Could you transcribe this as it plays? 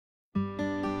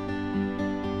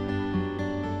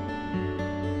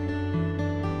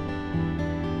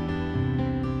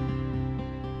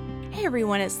Hi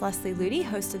everyone, it's Leslie Ludy,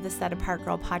 host of the Set Apart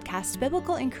Girl podcast,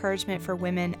 Biblical Encouragement for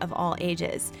Women of All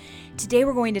Ages. Today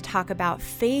we're going to talk about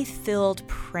faith-filled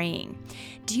praying.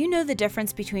 Do you know the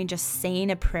difference between just saying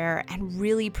a prayer and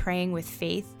really praying with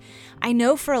faith? I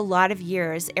know for a lot of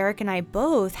years, Eric and I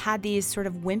both had these sort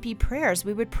of wimpy prayers.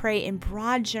 We would pray in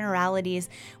broad generalities.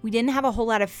 We didn't have a whole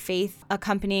lot of faith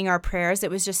accompanying our prayers. It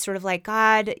was just sort of like,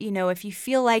 God, if you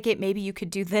feel like it, maybe you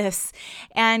could do this.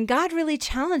 And God really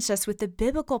challenged us with the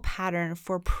biblical pattern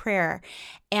for prayer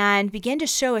and began to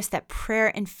show us that prayer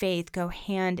and faith go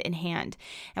hand in hand.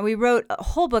 And we wrote a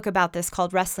whole book about this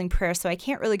called Wrestling Prayer, so I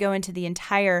can't really go into the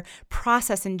entire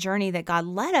process and journey that God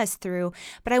led us through,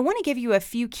 but I want to give you a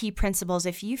few key principles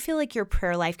if you feel like your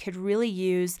prayer life could really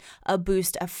use a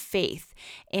boost of faith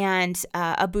and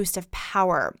a boost of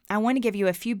power. I want to give you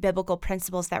a few biblical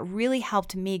principles that really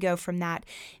helped me go from that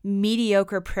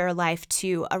mediocre prayer life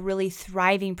to a really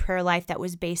thriving prayer life that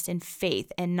was based in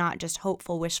faith and not just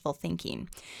hopeful, wishful thinking.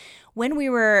 When we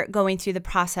were going through the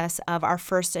process of our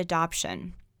first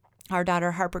adoption, our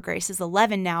daughter Harper Grace is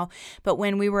 11 now, but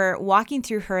when we were walking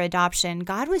through her adoption,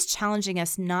 God was challenging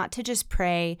us not to just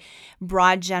pray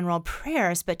broad general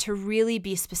prayers, but to really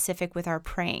be specific with our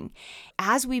praying.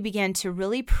 As we began to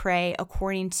really pray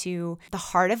according to the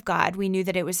heart of God, we knew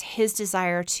that it was His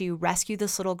desire to rescue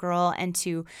this little girl and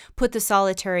to put the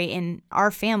solitary in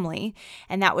our family.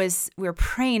 And we were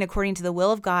praying according to the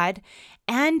will of God.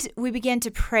 And we began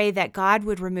to pray that God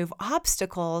would remove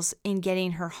obstacles in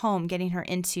getting her home, getting her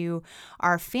into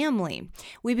our family.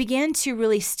 We began to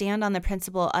really stand on the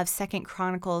principle of 2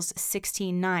 Chronicles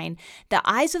 16:9. The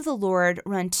eyes of the Lord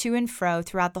run to and fro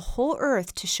throughout the whole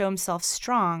earth to show Himself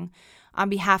strong on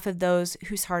behalf of those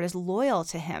whose heart is loyal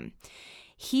to Him.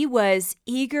 He was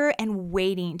eager and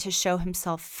waiting to show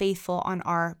Himself faithful on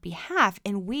our behalf,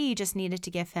 and we just needed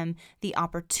to give Him the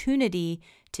opportunity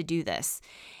to do this.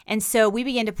 And so we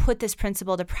began to put this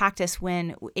principle to practice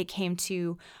when it came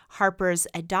to Harper's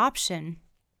adoption.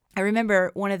 I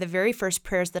remember one of the very first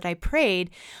prayers that I prayed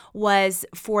was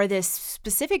for this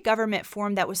specific government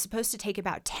form that was supposed to take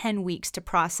about 10 weeks to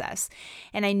process.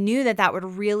 And I knew that that would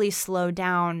really slow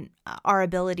down our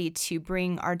ability to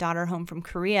bring our daughter home from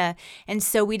Korea. And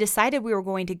so we decided we were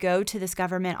going to go to this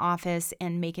government office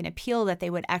and make an appeal that they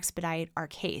would expedite our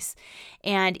case.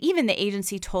 And even the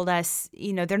agency told us,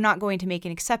 they're not going to make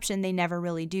an exception. They never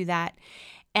really do that.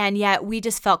 And yet we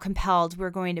just felt compelled. We're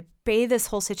going to bathe this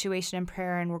whole situation in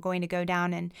prayer, and we're going to go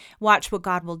down and watch what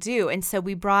God will do. And so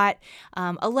we brought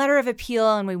a letter of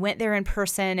appeal, and we went there in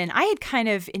person. And I had kind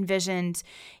of envisioned,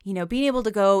 being able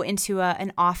to go into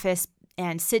an office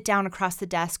and sit down across the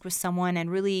desk with someone and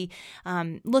really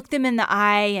look them in the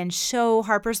eye and show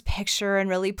Harper's picture and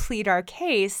really plead our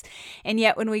case. And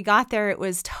yet when we got there, it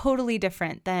was totally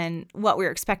different than what we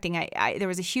were expecting. There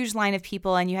was a huge line of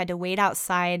people, and you had to wait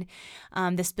outside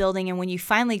this building. And when you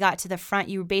finally got to the front,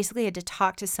 you basically had to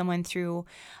talk to someone through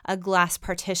a glass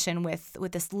partition with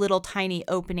this little tiny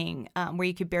opening where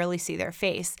you could barely see their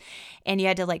face. And you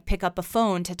had to pick up a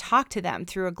phone to talk to them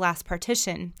through a glass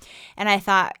partition. And I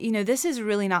thought, this is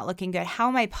really not looking good. How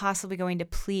am I possibly going to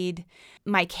plead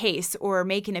my case or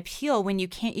make an appeal when you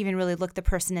can't even really look the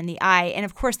person in the eye? And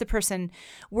of course, the person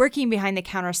working behind the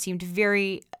counter seemed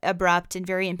very abrupt and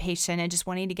very impatient and just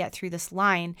wanting to get through this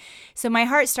line. So my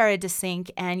heart started to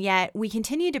sink, and yet we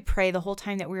continued to pray the whole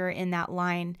time that we were in that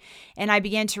line. And I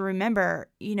began to remember,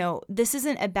 this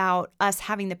isn't about us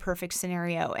having the perfect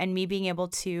scenario and me being able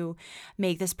to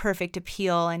make this perfect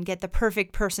appeal and get the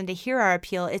perfect person to hear our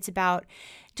appeal. It's about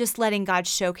just letting God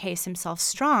showcase Himself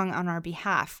strong on our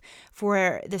behalf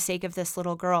for the sake of this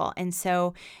little girl. And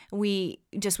so we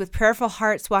just with prayerful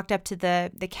hearts walked up to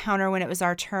the counter when it was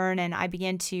our turn, and I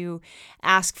began to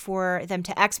ask for them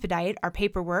to expedite our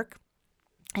paperwork.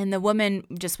 And the woman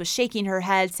just was shaking her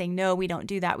head saying, no, we don't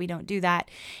do that. We don't do that.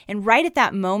 And right at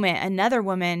that moment, another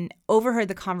woman overheard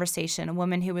the conversation, a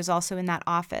woman who was also in that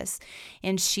office.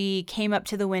 And she came up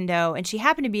to the window, and she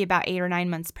happened to be about 8 or 9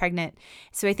 months pregnant.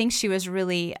 So I think she was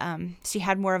really, she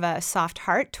had more of a soft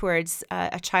heart towards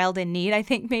a child in need, I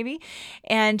think maybe.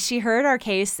 And she heard our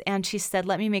case, and she said,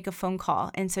 let me make a phone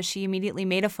call. And so she immediately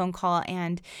made a phone call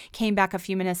and came back a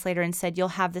few minutes later and said, you'll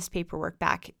have this paperwork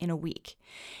back in a week.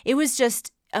 It was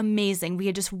just amazing. We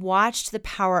had just watched the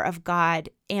power of God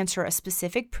answer a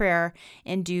specific prayer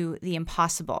and do the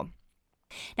impossible.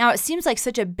 Now, it seems like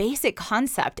such a basic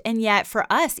concept, and yet for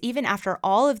us, even after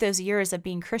all of those years of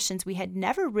being Christians, we had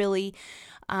never really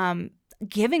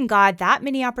given God that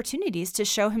many opportunities to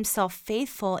show Himself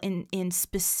faithful in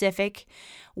specific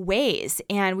ways.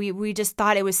 And we just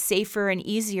thought it was safer and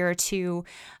easier to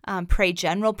pray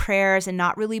general prayers and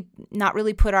not really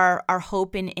put our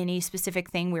hope in any specific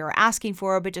thing we were asking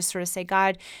for, but just sort of say,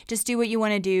 God, just do what you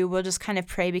want to do. We'll just kind of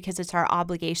pray because it's our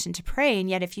obligation to pray. And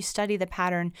yet if you study the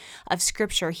pattern of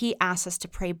Scripture, he asks us to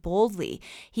pray boldly.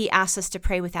 He asks us to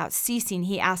pray without ceasing.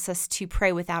 He asks us to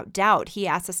pray without doubt. He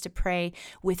asks us to pray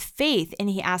with faith. And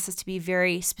he asks us to be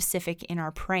very specific in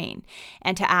our praying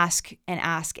and to ask and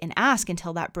ask and ask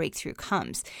until that breakthrough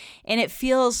comes. And it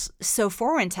feels so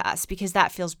foreign to us because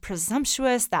that feels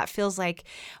presumptuous. That feels like,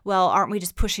 well, aren't we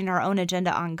just pushing our own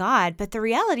agenda on God? But the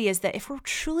reality is that if we're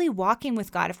truly walking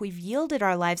with God, if we've yielded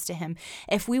our lives to him,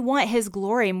 if we want his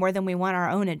glory more than we want our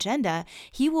own agenda,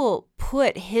 he will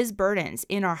put his burdens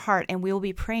in our heart and we will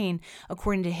be praying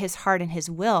according to his heart and his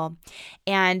will.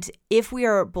 And if we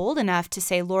are bold enough to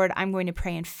say, Lord, I'm going to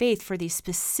pray in faith for these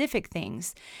specific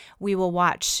things, we will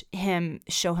watch him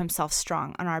show himself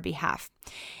strong on our behalf.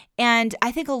 And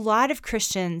I think a lot of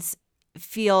Christians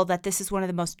feel that this is one of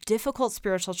the most difficult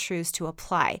spiritual truths to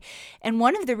apply. And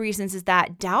one of the reasons is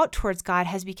that doubt towards God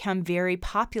has become very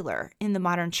popular in the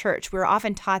modern church. We're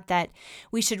often taught that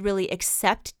we should really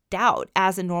accept doubt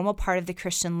as a normal part of the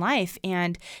Christian life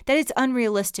and that it's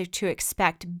unrealistic to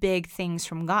expect big things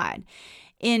from God.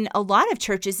 In a lot of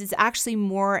churches, it's actually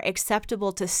more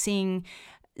acceptable to sing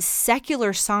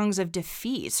secular songs of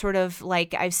defeat, sort of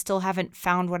like I still haven't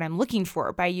found what I'm looking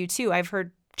for by U2. I've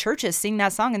heard churches sing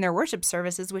that song in their worship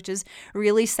services, which is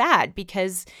really sad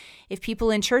because if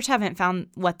people in church haven't found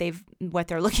what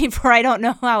they're looking for, I don't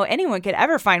know how anyone could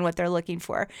ever find what they're looking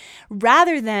for.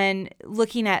 Rather than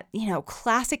looking at,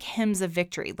 classic hymns of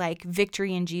victory, like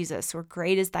Victory in Jesus or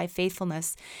Great is Thy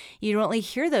Faithfulness, you don't really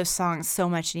hear those songs so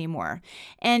much anymore.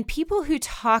 And people who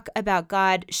talk about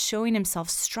God showing himself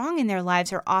strong in their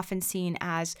lives are often seen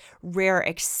as rare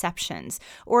exceptions,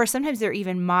 or sometimes they're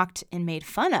even mocked and made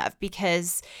fun of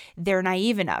because they're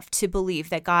naive enough to believe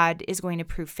that God is going to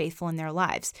prove faithful in their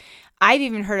lives. I've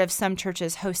even heard of some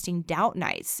churches hosting doubt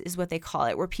nights, is what they call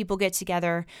it, where people get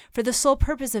together for the sole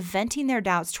purpose of venting their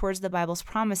doubts towards the Bible's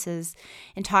promises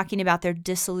and talking about their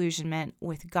disillusionment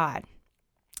with God.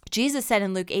 Jesus said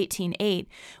in Luke 18:8,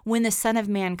 when the Son of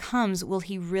Man comes, will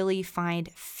he really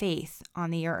find faith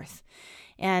on the earth?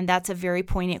 And that's a very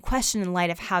poignant question in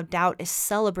light of how doubt is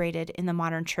celebrated in the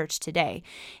modern church today.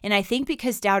 And I think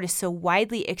because doubt is so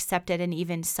widely accepted and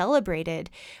even celebrated,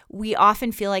 we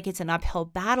often feel like it's an uphill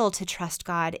battle to trust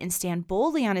God and stand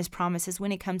boldly on his promises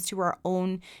when it comes to our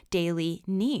own daily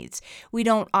needs. We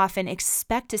don't often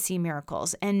expect to see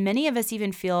miracles, and many of us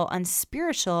even feel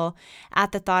unspiritual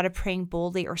at the thought of praying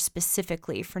boldly or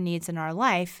specifically for needs in our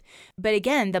life. But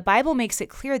again, the Bible makes it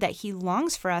clear that he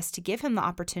longs for us to give him the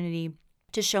opportunity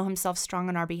to show himself strong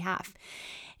on our behalf.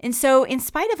 And so in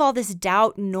spite of all this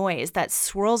doubt noise that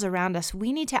swirls around us,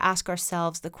 we need to ask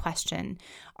ourselves the question,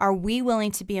 are we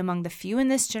willing to be among the few in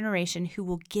this generation who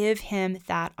will give him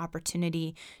that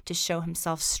opportunity to show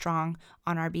himself strong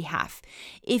on our behalf?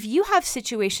 If you have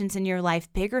situations in your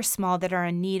life, big or small, that are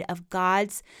in need of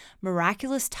God's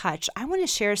miraculous touch, I want to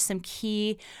share some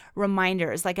key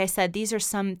reminders. Like I said, these are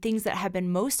some things that have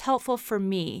been most helpful for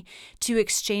me to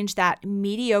exchange that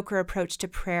mediocre approach to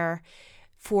prayer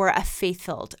for a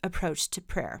faith-filled approach to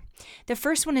prayer. The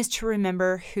first one is to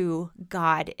remember who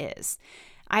God is.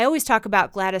 I always talk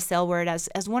about Gladys Aylward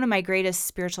as one of my greatest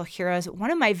spiritual heroes.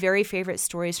 One of my very favorite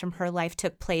stories from her life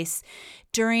took place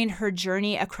during her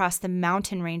journey across the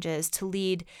mountain ranges to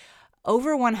lead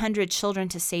over 100 children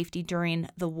to safety during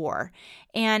the war.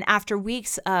 And after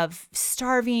weeks of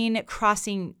starving,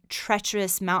 crossing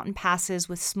treacherous mountain passes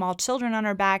with small children on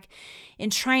her back,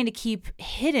 and trying to keep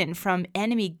hidden from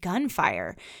enemy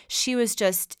gunfire, she was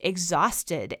just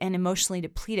exhausted and emotionally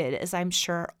depleted, as I'm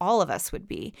sure all of us would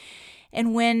be.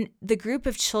 And when the group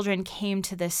of children came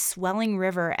to this swelling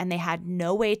river and they had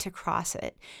no way to cross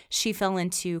it, she fell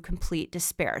into complete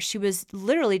despair. She was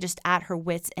literally just at her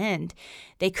wit's end.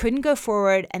 They couldn't go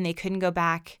forward and they couldn't go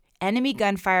back. Enemy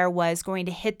gunfire was going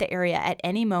to hit the area at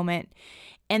any moment,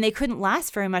 and they couldn't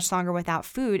last very much longer without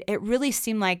food. It really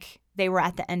seemed like they were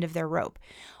at the end of their rope.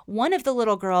 One of the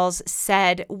little girls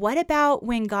said, "What about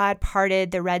when God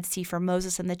parted the Red Sea for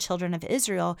Moses and the children of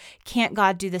Israel? Can't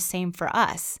God do the same for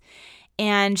us?"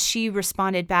 And she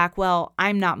responded back, "Well,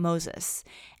 I'm not Moses."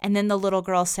 And then the little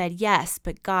girl said, "Yes,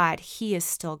 but God, he is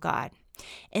still God."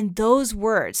 And those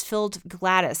words filled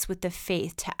Gladys with the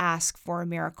faith to ask for a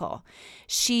miracle.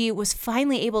 She was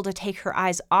finally able to take her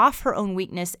eyes off her own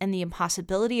weakness and the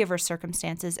impossibility of her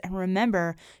circumstances and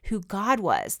remember who God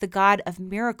was, the God of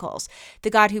miracles, the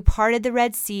God who parted the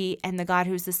Red Sea and the God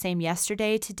who's the same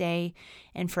yesterday, today,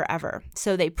 and forever.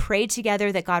 So they prayed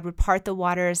together that God would part the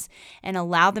waters and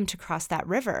allow them to cross that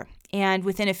river. And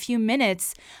within a few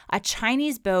minutes, a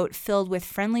Chinese boat filled with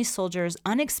friendly soldiers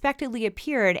unexpectedly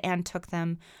appeared and took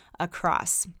them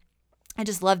across. I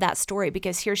just love that story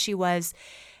because here she was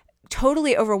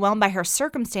totally overwhelmed by her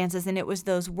circumstances, and it was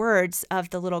those words of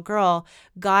the little girl,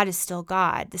 God is still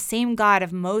God. The same God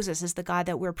of Moses is the God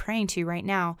that we're praying to right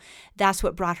now. That's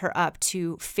what brought her up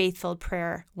to faith-filled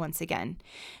prayer once again.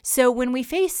 So when we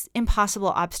face impossible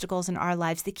obstacles in our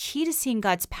lives, the key to seeing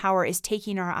God's power is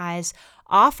taking our eyes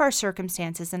off our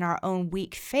circumstances and our own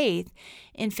weak faith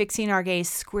and fixing our gaze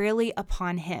squarely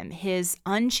upon Him, His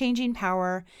unchanging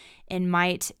power and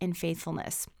might and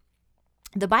faithfulness.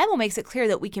 The Bible makes it clear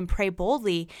that we can pray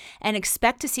boldly and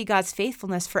expect to see God's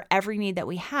faithfulness for every need that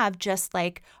we have, just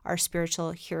like our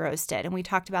spiritual heroes did. And we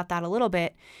talked about that a little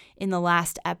bit in the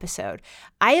last episode.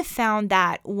 I have found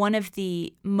that one of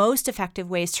the most effective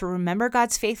ways to remember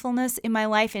God's faithfulness in my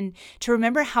life and to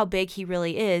remember how big He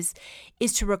really is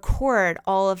to record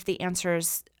all of the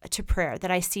answers to prayer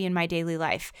that I see in my daily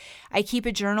life. I keep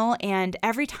a journal, and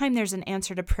every time there's an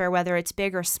answer to prayer, whether it's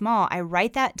big or small, I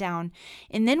write that down.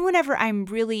 And then whenever I'm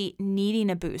really needing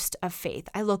a boost of faith,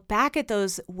 I look back at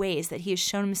those ways that He has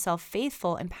shown Himself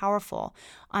faithful and powerful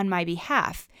on my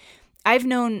behalf. I've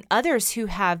known others who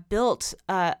have built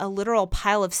a literal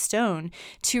pile of stone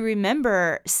to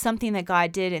remember something that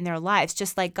God did in their lives,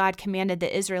 just like God commanded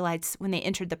the Israelites when they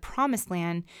entered the Promised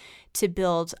Land to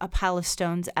build a pile of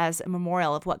stones as a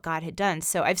memorial of what God had done.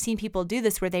 So I've seen people do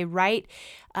this where they write,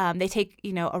 they take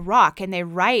a rock and they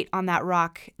write on that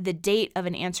rock the date of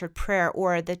an answered prayer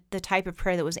or the type of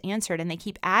prayer that was answered, and they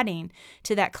keep adding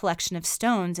to that collection of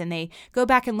stones and they go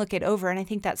back and look it over. And I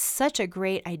think that's such a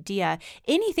great idea.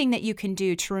 Anything that you can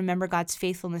do to remember God's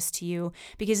faithfulness to you,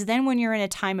 because then when you're in a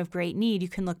time of great need, you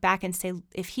can look back and say,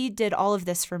 if He did all of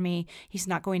this for me, He's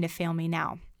not going to fail me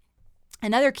now.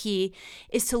 Another key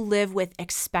is to live with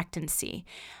expectancy.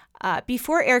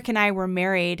 Before Eric and I were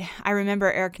married, I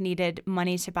remember Eric needed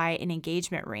money to buy an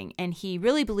engagement ring, and he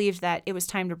really believed that it was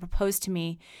time to propose to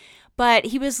me. But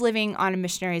he was living on a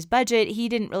missionary's budget. He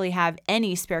didn't really have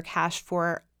any spare cash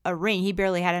for a ring. He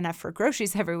barely had enough for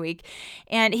groceries every week.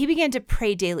 And he began to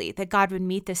pray daily that God would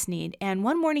meet this need. And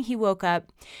one morning he woke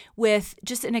up with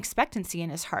just an expectancy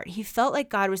in his heart. He felt like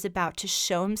God was about to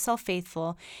show Himself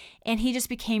faithful, and he just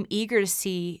became eager to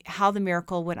see how the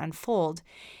miracle would unfold.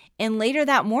 And later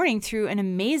that morning, through an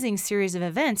amazing series of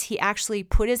events, he actually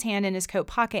put his hand in his coat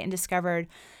pocket and discovered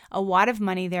a wad of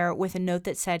money there with a note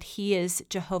that said, He is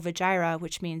Jehovah Jireh,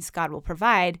 which means God will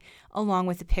provide, along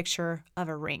with a picture of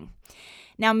a ring.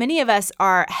 Now, many of us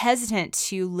are hesitant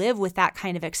to live with that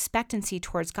kind of expectancy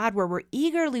towards God, where we're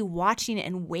eagerly watching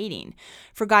and waiting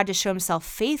for God to show Himself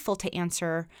faithful to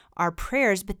answer our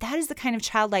prayers. But that is the kind of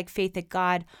childlike faith that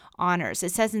God honors.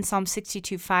 It says in Psalm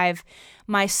 62:5,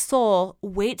 My soul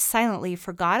waits silently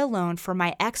for God alone, for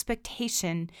my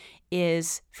expectation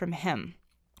is from Him.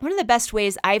 One of the best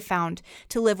ways I've found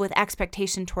to live with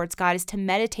expectation towards God is to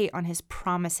meditate on His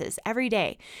promises every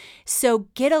day. So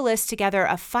get a list together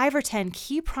of 5 or 10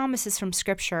 key promises from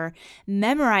Scripture,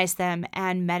 memorize them,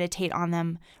 and meditate on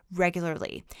them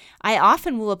regularly. I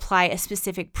often will apply a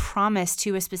specific promise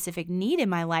to a specific need in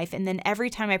my life, and then every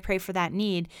time I pray for that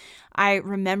need, I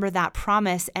remember that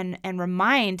promise and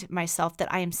remind myself that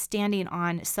I am standing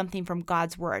on something from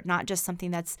God's Word, not just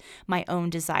something that's my own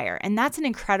desire. And that's an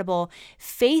incredible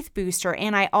faith booster,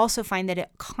 and I also find that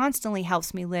it constantly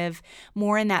helps me live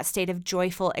more in that state of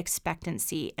joyful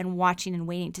expectancy and watching and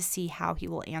waiting to see how He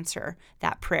will answer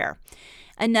that prayer.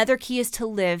 Another key is to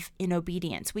live in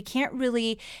obedience. We can't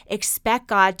really expect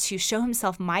God to show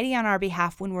Himself mighty on our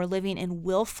behalf when we're living in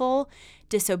willful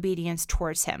disobedience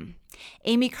towards Him.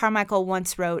 Amy Carmichael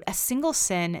once wrote, "A single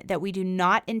sin that we do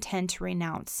not intend to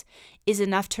renounce is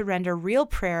enough to render real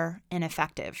prayer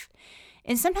ineffective."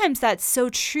 And sometimes that's so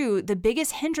true. The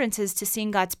biggest hindrances to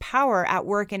seeing God's power at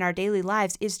work in our daily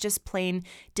lives is just plain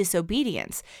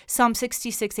disobedience. Psalm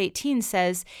 66:18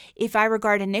 says, "If I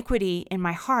regard iniquity in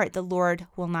my heart, the Lord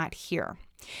will not hear."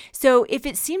 So if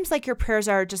it seems like your prayers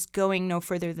are just going no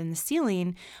further than the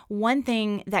ceiling, one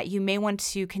thing that you may want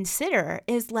to consider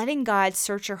is letting God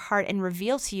search your heart and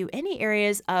reveal to you any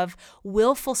areas of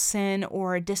willful sin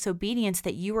or disobedience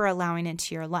that you are allowing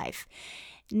into your life.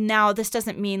 Now, this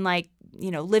doesn't mean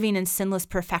living in sinless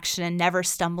perfection and never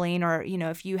stumbling, or,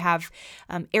 if you have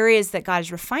areas that God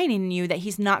is refining in you, that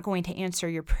he's not going to answer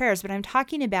your prayers. But I'm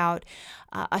talking about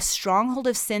a stronghold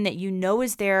of sin that you know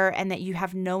is there and that you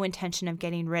have no intention of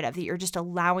getting rid of, that you're just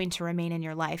allowing to remain in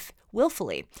your life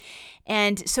willfully.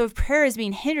 And so if prayer is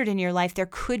being hindered in your life, there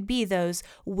could be those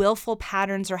willful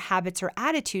patterns or habits or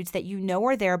attitudes that you know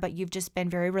are there, but you've just been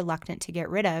very reluctant to get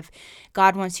rid of.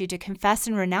 God wants you to confess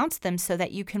and renounce them so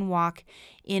that you can walk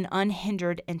in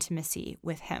unhindered intimacy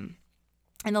with him.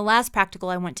 And the last practical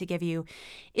I want to give you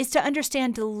is to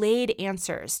understand delayed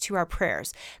answers to our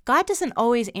prayers. God doesn't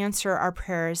always answer our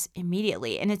prayers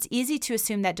immediately, and it's easy to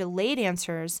assume that delayed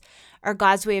answers are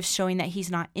God's way of showing that he's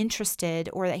not interested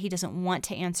or that he doesn't want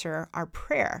to answer our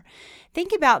prayer.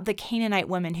 Think about the Canaanite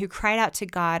woman who cried out to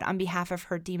God on behalf of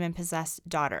her demon-possessed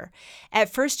daughter.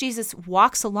 At first, Jesus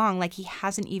walks along like he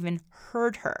hasn't even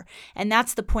heard her. And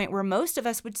that's the point where most of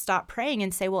us would stop praying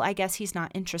and say, well, I guess he's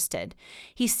not interested.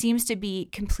 He seems to be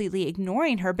completely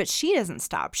ignoring her, but she doesn't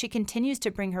stop. She continues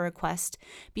to bring her request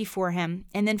before him.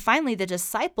 And then finally, the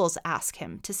disciples ask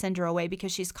him to send her away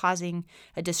because she's causing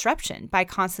a disruption by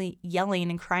constantly yelling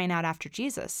and crying out after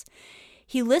Jesus.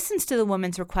 He listens to the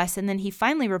woman's request, and then he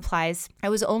finally replies, I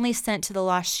was only sent to the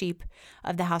lost sheep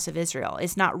of the house of Israel.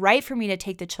 It's not right for me to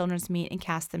take the children's meat and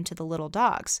cast them to the little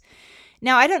dogs.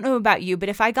 Now, I don't know about you, but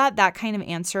if I got that kind of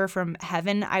answer from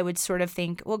heaven, I would sort of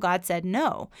think, well, God said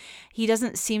no. He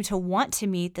doesn't seem to want to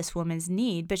meet this woman's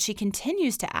need, but she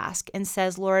continues to ask and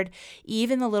says, Lord,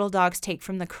 even the little dogs take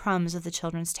from the crumbs of the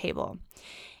children's table.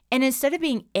 And instead of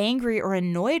being angry or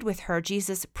annoyed with her,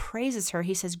 Jesus praises her.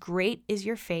 He says, great is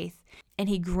your faith, and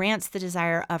he grants the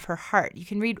desire of her heart. You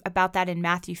can read about that in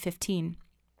Matthew 15.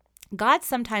 God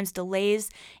sometimes delays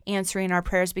answering our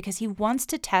prayers because he wants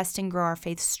to test and grow our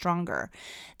faith stronger.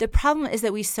 The problem is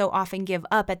that we so often give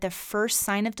up at the first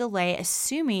sign of delay,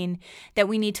 assuming that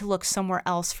we need to look somewhere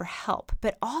else for help.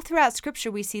 But all throughout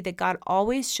Scripture, we see that God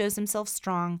always shows himself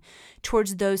strong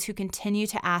towards those who continue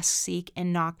to ask, seek,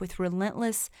 and knock with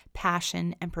relentless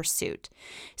passion and pursuit.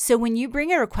 So when you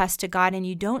bring a request to God and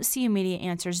you don't see immediate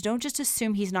answers, don't just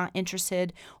assume he's not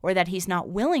interested or that he's not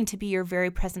willing to be your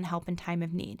very present help in time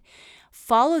of need.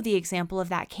 Follow the example of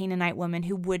that Canaanite woman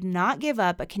who would not give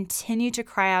up but continued to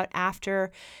cry out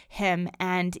after him.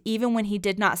 And even when he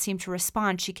did not seem to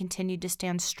respond, she continued to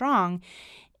stand strong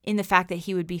in the fact that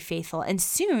he would be faithful. And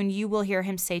soon you will hear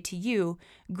him say to you,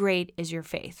 great is your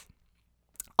faith.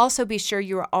 Also, be sure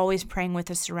you are always praying with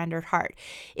a surrendered heart.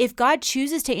 If God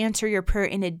chooses to answer your prayer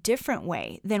in a different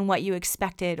way than what you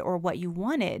expected or what you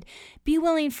wanted, be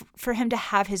willing for him to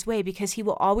have his way, because he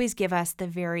will always give us the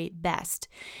very best.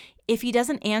 If he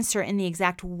doesn't answer in the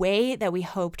exact way that we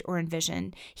hoped or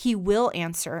envisioned, he will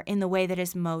answer in the way that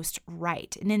is most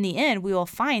right. And in the end, we will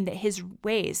find that his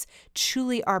ways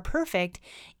truly are perfect,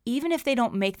 even if they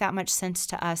don't make that much sense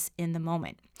to us in the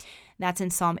moment. That's in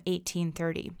Psalm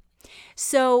 18:30.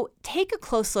 So take a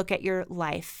close look at your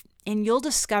life, and you'll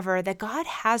discover that God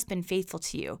has been faithful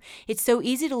to you. It's so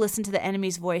easy to listen to the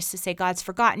enemy's voice to say God's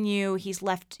forgotten you, he's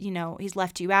left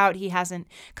you out, he hasn't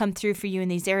come through for you in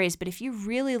these areas. But if you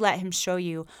really let him show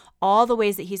you all the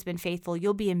ways that he's been faithful,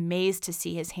 you'll be amazed to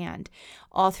see his hand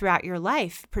all throughout your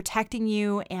life, protecting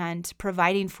you and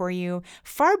providing for you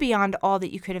far beyond all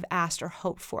that you could have asked or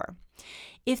hoped for.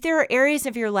 If there are areas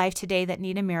of your life today that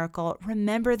need a miracle,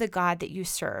 remember the God that you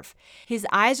serve. His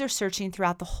eyes are searching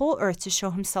throughout the whole earth to show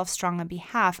himself strong on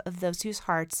behalf of those whose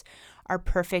hearts are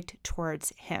perfect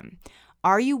towards him.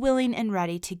 Are you willing and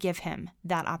ready to give him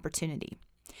that opportunity?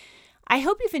 I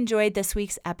hope you've enjoyed this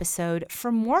week's episode.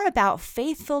 For more about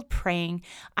faith-filled praying,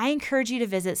 I encourage you to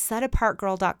visit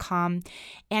setapartgirl.com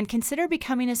and consider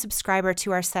becoming a subscriber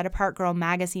to our Set Apart Girl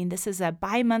magazine. This is a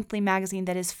bi-monthly magazine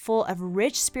that is full of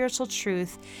rich spiritual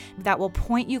truth that will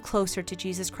point you closer to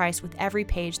Jesus Christ with every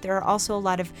page. There are also a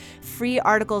lot of free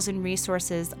articles and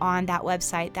resources on that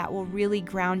website that will really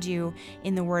ground you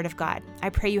in the Word of God. I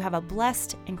pray you have a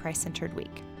blessed and Christ-centered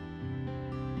week.